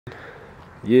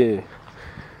Yeah.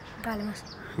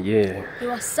 Yeah. Hey,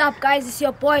 what's up, guys? It's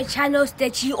your boy Chanos, the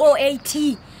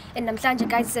GOAT. And namhlanje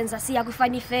guys senza siya ku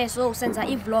funfair, so senza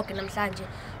vlog namhlanje.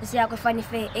 Siya ku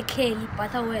funfair eKelly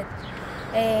Butterworth.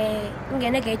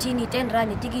 Ungene gate-ini 10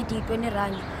 rand, tikiti 20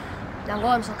 rand.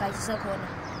 Nangomso guys sisekhona.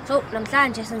 So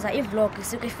namhlanje senza vlog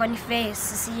siku funfair,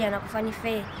 sisiya na ku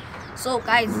funfair. So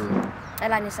guys,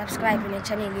 alani subscribe ne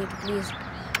channel yethu please.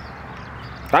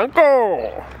 Thank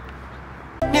you.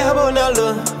 Ngiyabona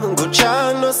lo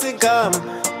nguChanos igama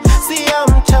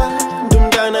siyamthanda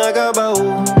umntana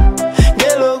kabawu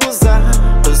ngelokuza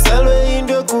usalwe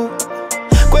into ku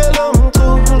kwelo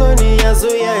mculo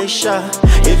niyazo yayisha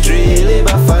it really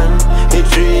bafan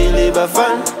it really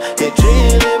bafan it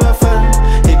really bafan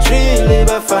it really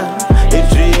bafan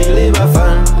it really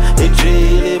bafan it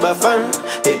really bafan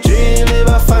it really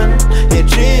bafan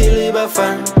it really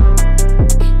bafan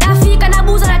Tafika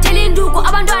nabuza na telinduku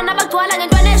abantwana bagcwala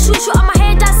ngentwana eshushu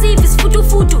amaheta sivis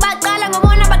futu baqala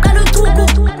ngomona baqala uchuku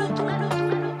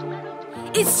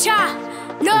It's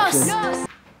Chanos.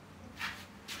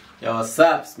 Yo, what's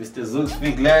up? It's Mr. Mrzux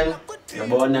Figlan.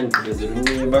 Yabona ngigqibezela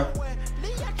unxiba.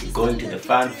 Going to the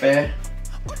funfair.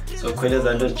 So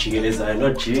khweleza nto jikelezayo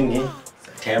nojingi.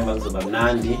 Sathemba kuzoba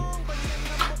mnandi.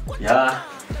 Yeah.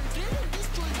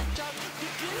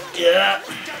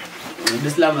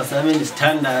 Ibisilamba sami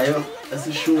ndisithandayo.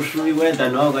 Asishushu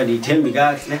iweather noko ndiyithembi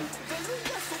kahle.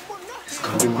 It's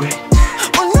gonna be great.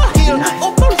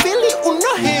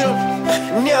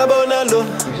 Ngiyabona lo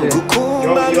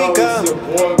Khumalo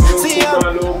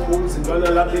Khumalo umzintwana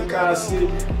lapha eKlass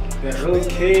the real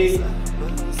K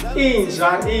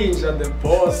Inja the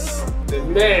boss the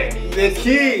man the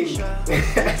king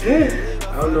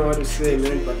I don't know what to say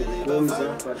man but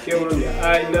but here on the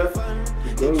island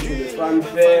we're going to the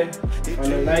funfair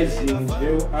finalizing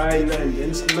the island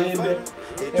and then maybe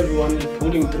everyone is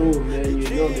pulling through man you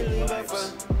know the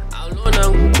vibes.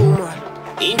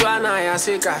 Indwana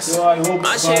yaseKlass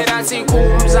mashera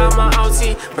sikumzama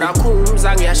awuthi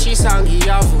brakumza ngiyashisa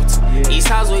ngiyavuthi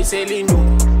isazoyisela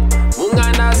induku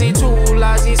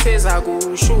unganazithula ziseza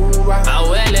kushuba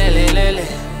awelelelele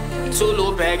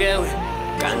thulu bhekewe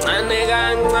kancane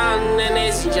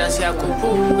nezinja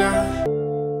siyakhuphuka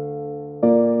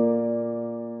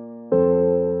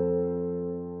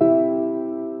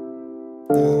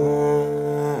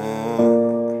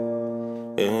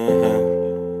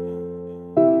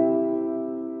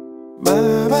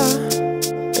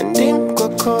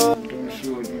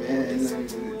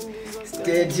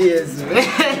Cheers, man.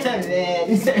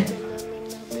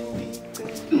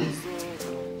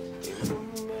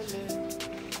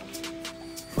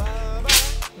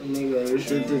 Nigga, you're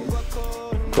shooting.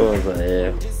 Of course I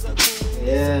am.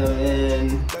 Yeah, man.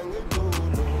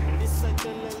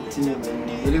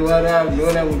 Really what up,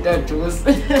 Lona Mutatus.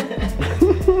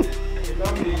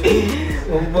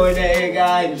 Umbona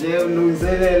ekanje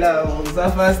ulungiselela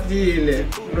usafastile.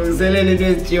 Ulungiselela into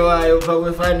ezijiwayo pha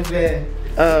kwe funfair.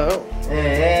 Oh.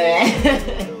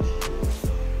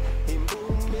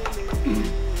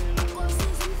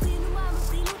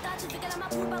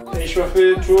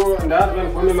 True, and that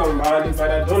one for me,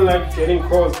 but I don't like getting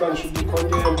calls. Can should be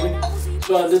content,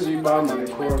 so I just rebound my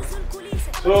call.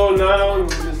 So now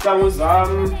the song was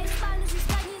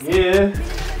yeah.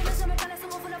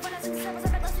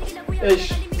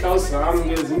 Klass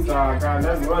ngezindaka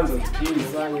nazimanza ziphinde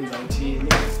zangenza uthini.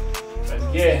 But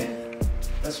yeah,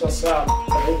 that's what's up.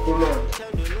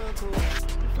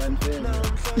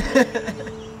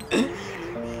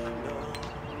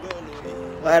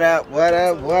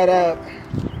 What up?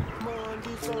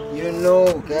 You know,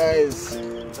 guys.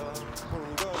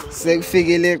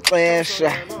 Sekufikile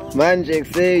ixesha. Manje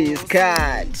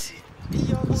kuseyisikhathi.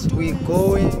 We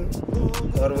going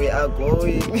or we are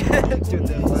going to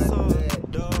the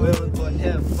funfair where we're gonna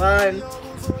have fun.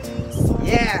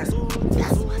 Yeah,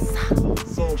 that's what's up.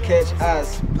 So catch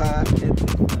us, pa.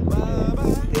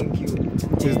 Thank you.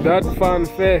 Is that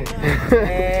funfair?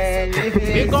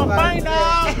 We gon' find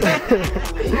out.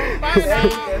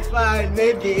 Fine,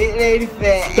 maybe it ain't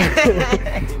fair.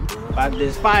 But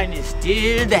this fine is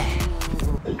still there.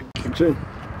 True.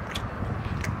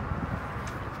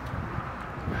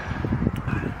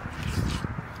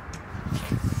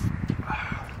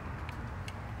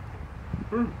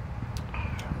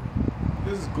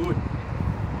 This is good.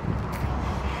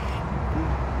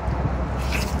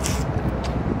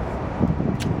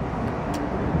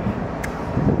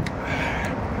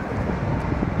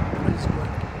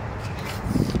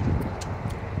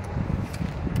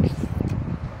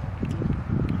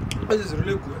 This is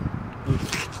really good.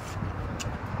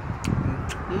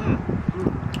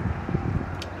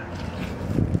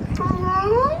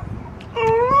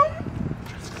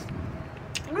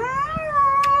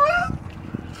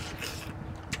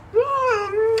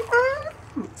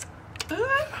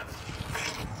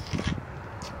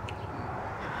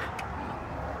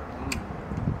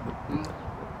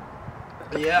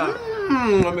 Yeah.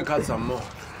 Let me cut some more.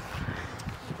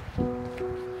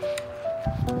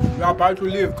 You are about to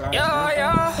leave, guys.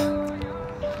 Yeah.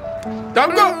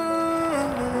 Don't go.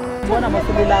 Mbona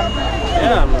masubila?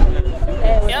 Yeah, man.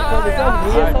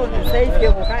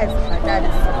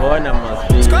 Bona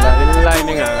masifika line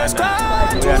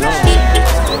ingakana.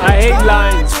 I hate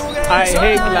lines. I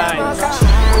hate lines.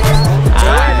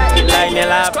 Line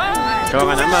yalapha.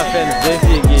 Jonga nama fans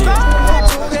befikile.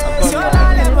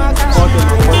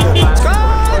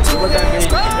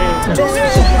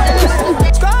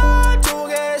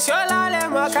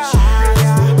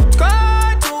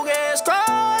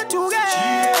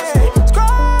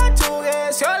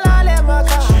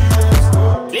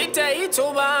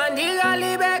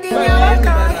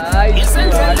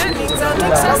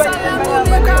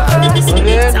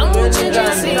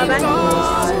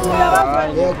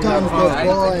 Here comes the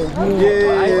boy.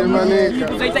 Yeah, my nigga.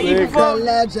 The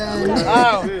legend.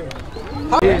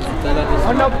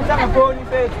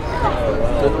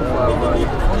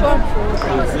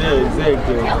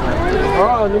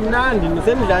 Oh, nimnandi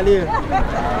nisemdlalile.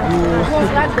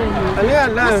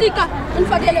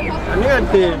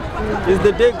 Is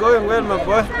the day going well, my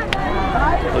boy?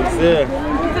 Exactly.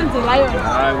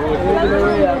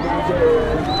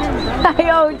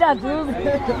 Yo, ujajuzi.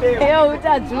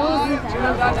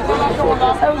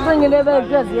 Sengile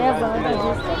bejuzi yebo.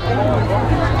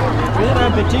 Mina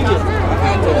betike.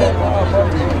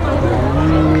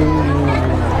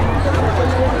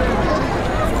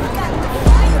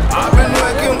 I've been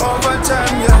working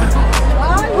overtime, yeah.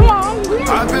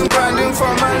 I've been grinding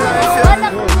for my life, yeah.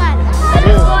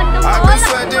 I've been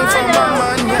sweating for my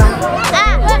money, yeah.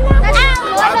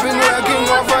 I've been working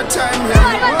overtime, yeah.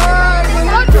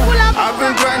 I've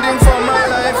been grinding for my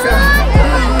life, yeah.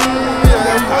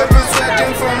 Yeah. I've been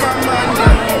sweating for my money,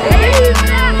 yeah.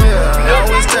 Now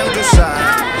it's time to shine.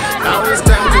 Now it's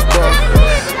time to go.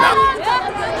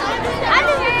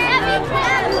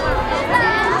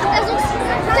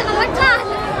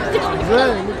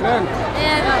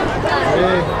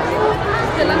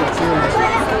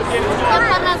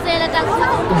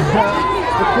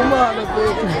 Khumalo,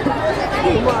 baby.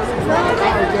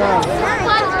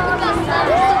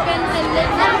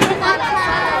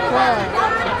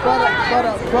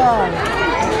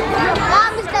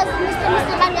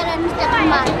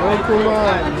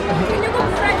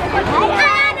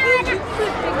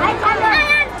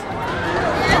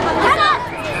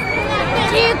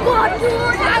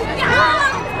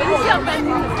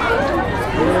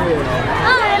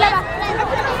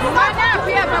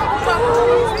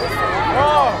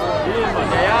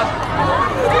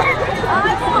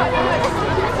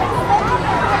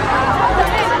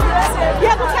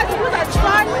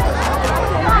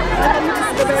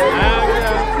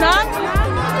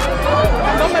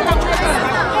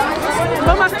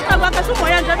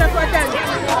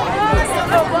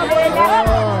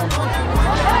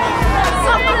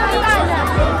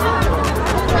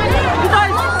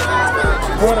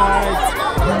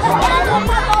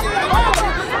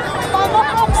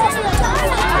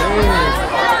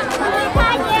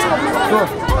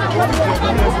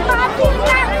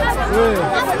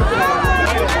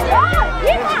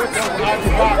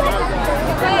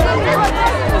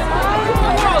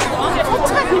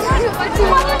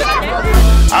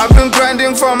 I've been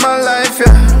grinding for my life,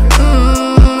 yeah.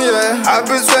 Yeah. I've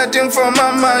been sweating for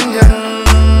my money,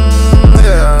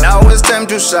 yeah. Now it's time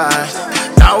to shine.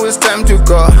 Now it's time to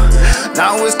go.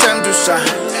 Now it's time to shine.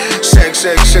 Shake,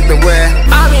 shake, shake the way.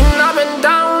 I've been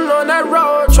down on that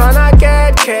road tryna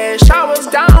get cash. I was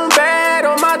down bad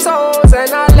on my toes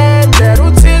and I landed.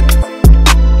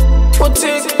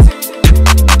 Boutique.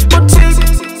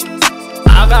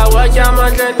 I got what you're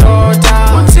mandling daughter.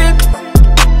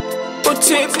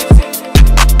 Boutique.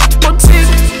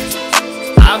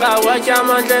 I got what you're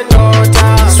mandling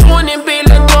daughter. Swooning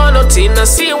billing one tina.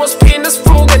 See what's penis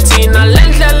fugatina.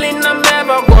 Lendlalina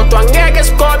meva gotwa ngeke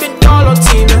skobi dolo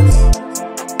tina.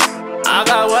 I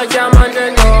got what you're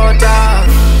mandling daughter.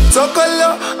 Tokolo,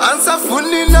 answer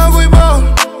fully love we bound.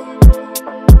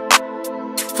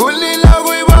 Fully love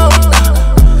we bound.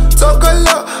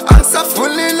 Tokolo, answer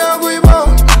fully love we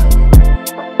bound.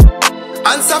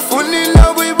 Answer fully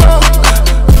love we bound.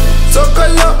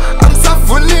 Tokolo, answer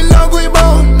fully love we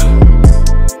bound.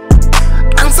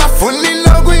 Answer fully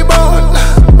love we bound.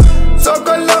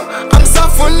 Tokolo, answer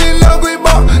fully love we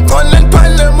bound. Calling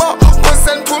Palemo,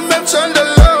 Kosen pour me chanda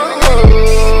love.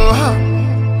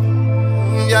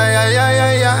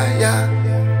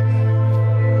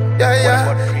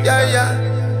 Yeah.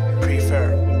 Prefer.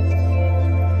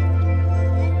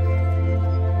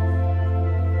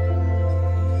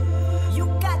 You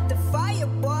got the fire,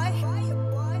 boy.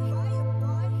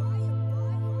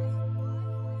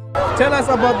 Tell us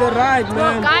about the ride,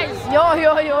 man. Yo, guys. Yo,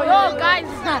 guys.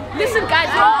 Listen,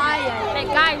 guys. Hey,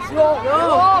 guys. Yo.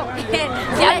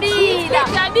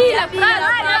 Yabila,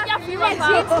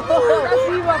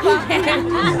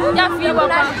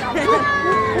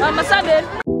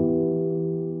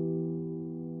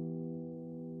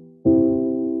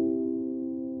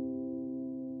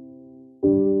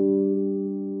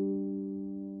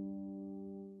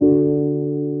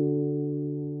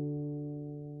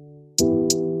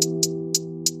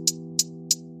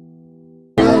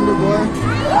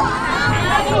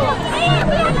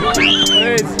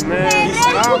 Great, man.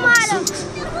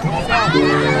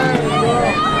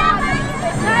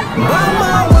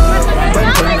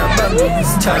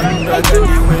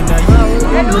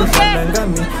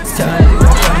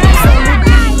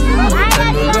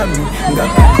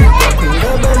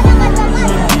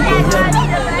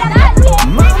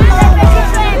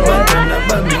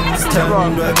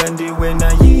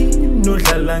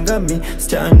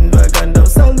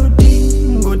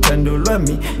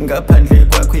 ngaphandle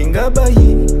kwakho ingaba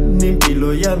yini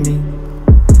impilo yami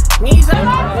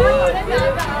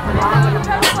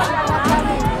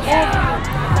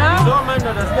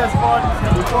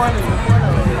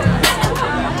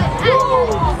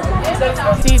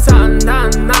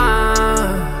Sithandana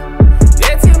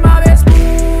lethi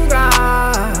mabesibuka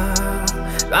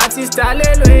bathi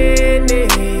sidalelweni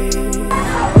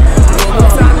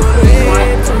ngokuthando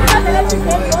lwethu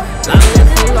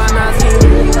nangefulwa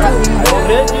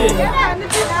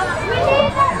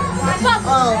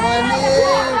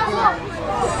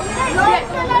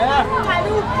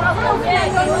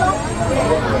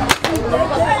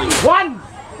One.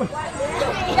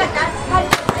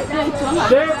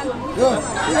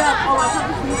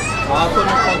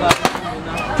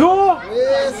 Two.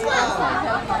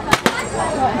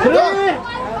 Three.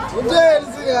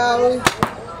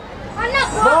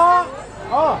 Four.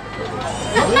 Oh.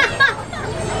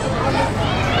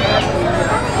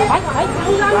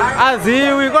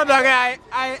 Aziwi kodwa ke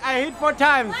I hit 4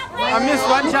 times. I missed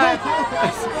 1 time.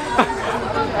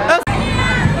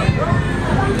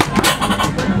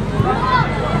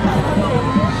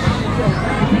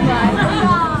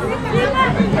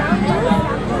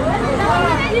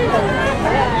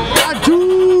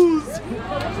 Tattoos.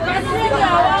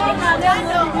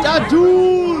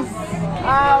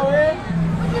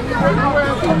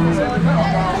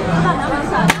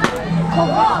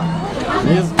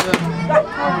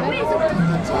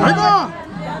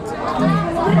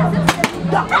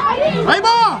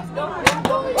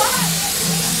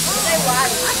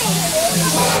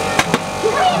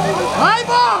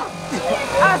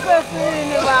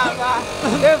 Assassino, baba.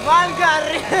 The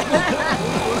Valkyrie.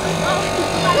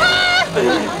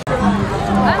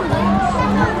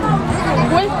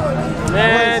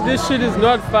 Man, this shit is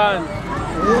not fun.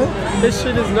 This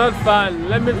shit is not fun.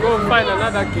 Let me go find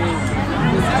another game.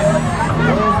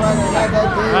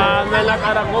 Man, I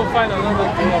gotta go find another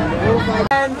game.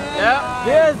 And Yeah.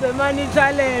 here's the money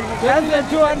challenge. That's the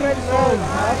 200 pounds.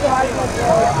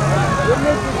 You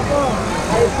need to score.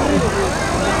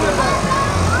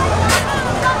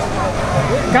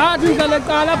 Card in the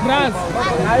color brass.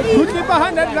 You keep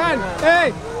 100 rand.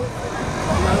 Hey.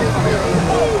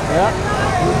 Yeah.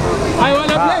 I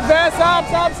wanna play fair. Stop.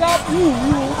 You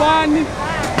bunny.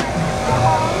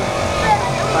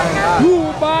 You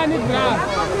bunny brass.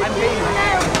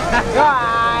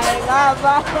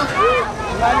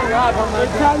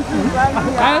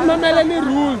 I don't know any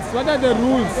rules. What are the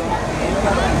rules?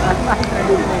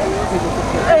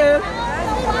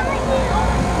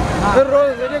 The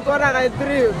rules, you got to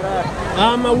 3, bro.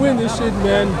 I'ma win this shit,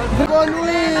 man. You gonna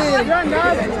win.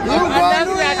 You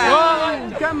gonna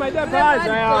win. Come my dad,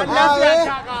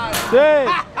 Say.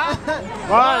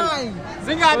 1.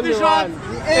 The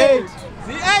 8.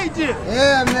 The 8.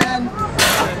 Yeah, man.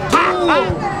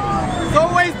 So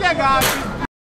waste that guy.